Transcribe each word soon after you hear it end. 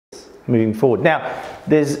moving forward. Now,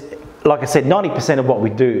 there's, like I said, 90% of what we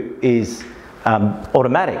do is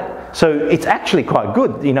automatic. So it's actually quite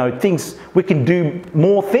good. You know, we can do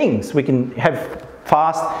more things. We can have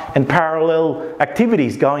fast and parallel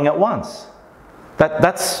activities going at once.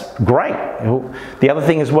 That's great. The other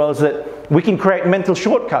thing as well is that we can create mental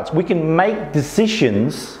shortcuts. We can make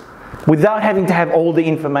decisions without having to have all the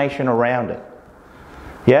information around it.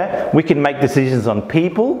 Yeah? We can make decisions on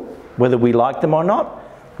people, whether we like them or not.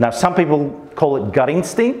 Now, some people call it gut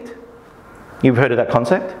instinct. You've heard of that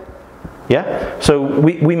concept? Yeah? So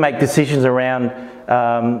we make decisions around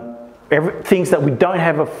things that we don't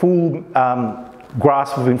have a full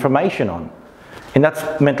grasp of information on. And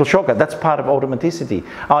that's mental shortcut. That's part of automaticity.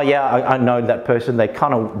 Oh yeah, I know that person, they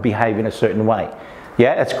kind of behave in a certain way.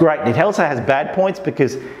 Yeah, that's great. It also has bad points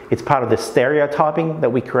because it's part of the stereotyping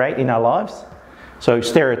that we create in our lives. So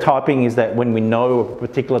stereotyping is that when we know a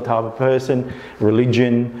particular type of person,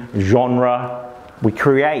 religion, genre, we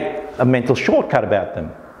create a mental shortcut about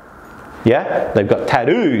them. Yeah, they've got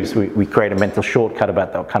tattoos, we create a mental shortcut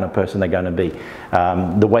about the kind of person they're going to be.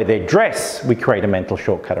 The way they dress, we create a mental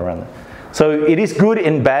shortcut around them. So it is good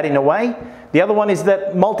and bad in a way. The other one is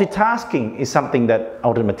that multitasking is something that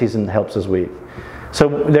automatism helps us with. So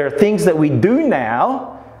there are things that we do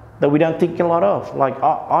now that we don't think a lot of. Like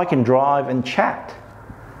I can drive and chat.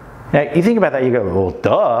 Now you think about that, you go, well,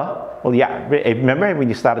 duh. Well, yeah, remember when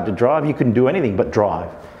you started to drive, you couldn't do anything but drive.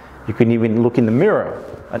 You couldn't even look in the mirror.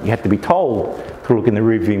 You had to be told to look in the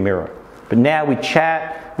rearview mirror. But now we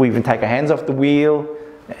chat, we even take our hands off the wheel,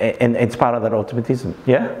 and it's part of that automatism,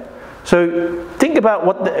 yeah? So think about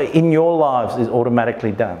what in your lives is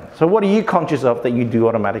automatically done. So what are you conscious of that you do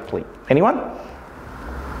automatically? Anyone?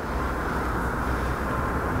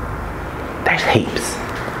 There's heaps.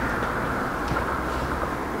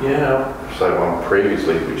 Yeah, so one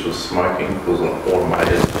previously, which was smoking, was an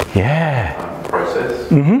automated process.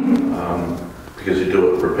 Because you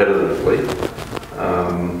do it repetitively.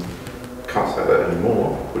 Can't say that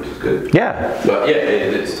anymore, which is good. Yeah. But yeah,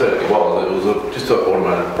 it's totally wild. It was just an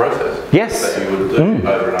automated process. Yes. That you would do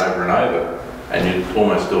over and over and over, and you'd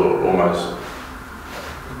almost do it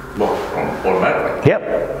automatically. Yep.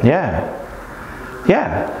 Yeah.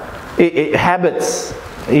 Yeah. Habits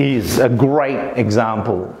is a great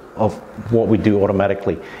example of what we do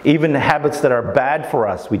automatically. Even habits that are bad for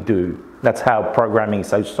us, we do. That's how programming is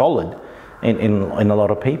so solid in a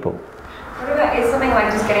lot of people. What about, is something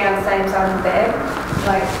like just getting on the same side of the bed?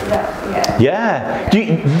 Like that, yeah.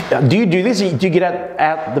 Yeah. Do you do this? Do you get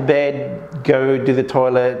out the bed, go do the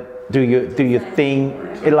toilet, do your thing?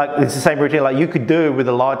 It's the same routine. Like you could do with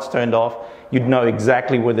the lights turned off. You'd know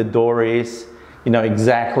exactly where the door is. You know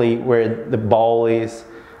exactly where the bowl is.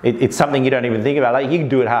 It's something you don't even think about. Like you can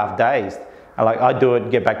do it half dazed. Like I do it,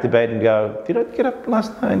 get back to bed and go, did I get up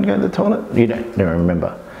last night and go to the toilet? You don't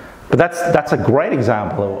remember. But that's a great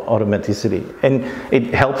example of automaticity, and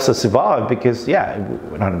it helps us survive because I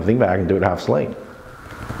don't think about it, I can do it half asleep.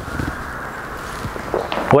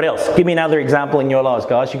 What else? Give me another example in your lives,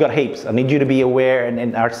 guys. You've got heaps. I need you to be aware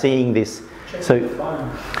and are seeing this.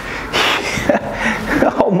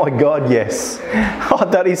 Oh my God, yes. Oh,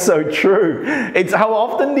 that is so true. It's how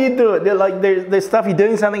often do you do it? There's stuff you're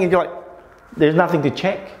doing something and you're like, there's nothing to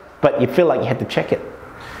check, but you feel like you had to check it.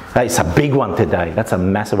 It's a big one today. That's a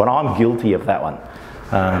massive one. I'm guilty of that one.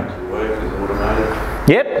 Going to work is automated.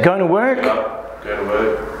 Yep, going to work. Get up, go to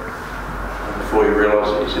work. And before you realise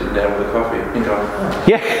that you're sitting down with a coffee, you're going, oh.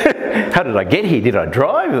 Yeah. How did I get here? Did I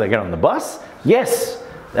drive? Did I get on the bus? Yes.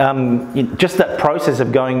 Just that process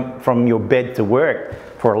of going from your bed to work,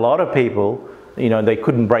 for a lot of people, they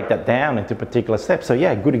couldn't break that down into particular steps. So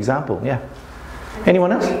yeah, good example. Yeah.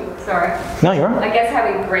 Anyone else? Sorry. No, you're right. I guess how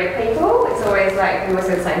we greet people, it's always like, we always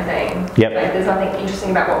say the same thing. Yep. Like, there's nothing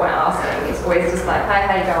interesting about what we're asking. It's always just like, hey,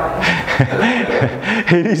 how you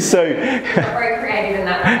going? It is so... Not very creative in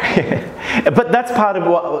that way. Yeah. But that's part of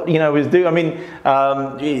what, we do. I mean,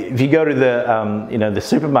 if you go to the, the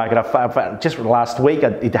supermarket, I found just last week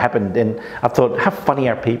it happened, and I thought, how funny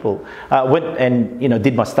are people? Went and,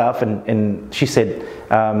 did my stuff, and she said,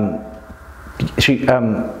 she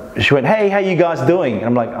went, hey, how you guys doing? And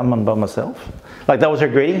I'm like, I'm on by myself. Like that was her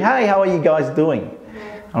greeting. Hey, how are you guys doing?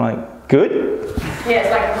 I'm like, good. Yeah,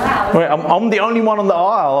 it's like, wow. I'm the only one on the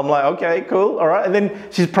aisle. I'm like, okay, cool, all right. And then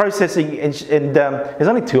she's processing, and there's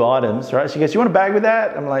only 2 items, right? She goes, you want a bag with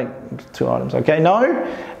that? I'm like, 2 items, okay, no.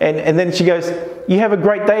 And then she goes, you have a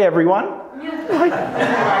great day, everyone.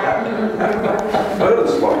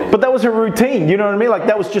 But that was her routine, you know what I mean? Like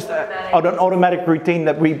that was just an automatic routine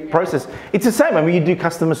that we process. It's the same. I mean, you do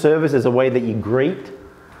customer service as a way that you greet.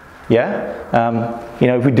 Yeah. You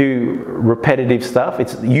know, if we do repetitive stuff,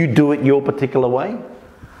 it's you do it your particular way.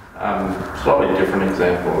 Slightly different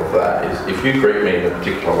example of that is if you greet me in a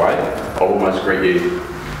particular way, I'll almost greet you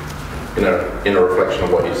in a reflection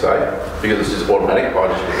of what you say, because it's just automatic. I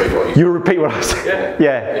just repeat what you say. You repeat what I say. Yeah.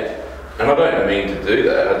 Yeah. And I don't mean to do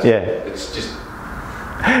that. It's just.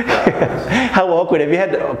 How awkward. Have you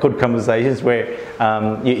had awkward conversations where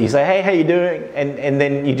you say, hey, how you doing? And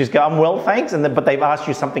then you just go, I'm well, thanks. And then, but they've asked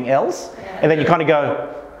you something else. And then you kind of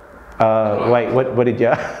go, wait, what did you?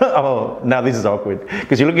 Oh, now this is awkward.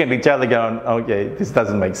 Because you're looking at each other going, okay, this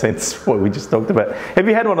doesn't make sense, what we just talked about. Have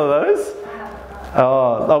you had one of those?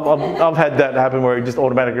 Oh, I've had that happen where you just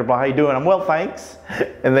automatically reply, how you doing? I'm well, thanks.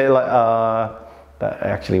 And they're like, that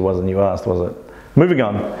actually wasn't you asked, was it? Moving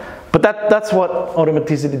on. But that's what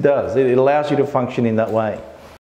automaticity does. It allows you to function in that way.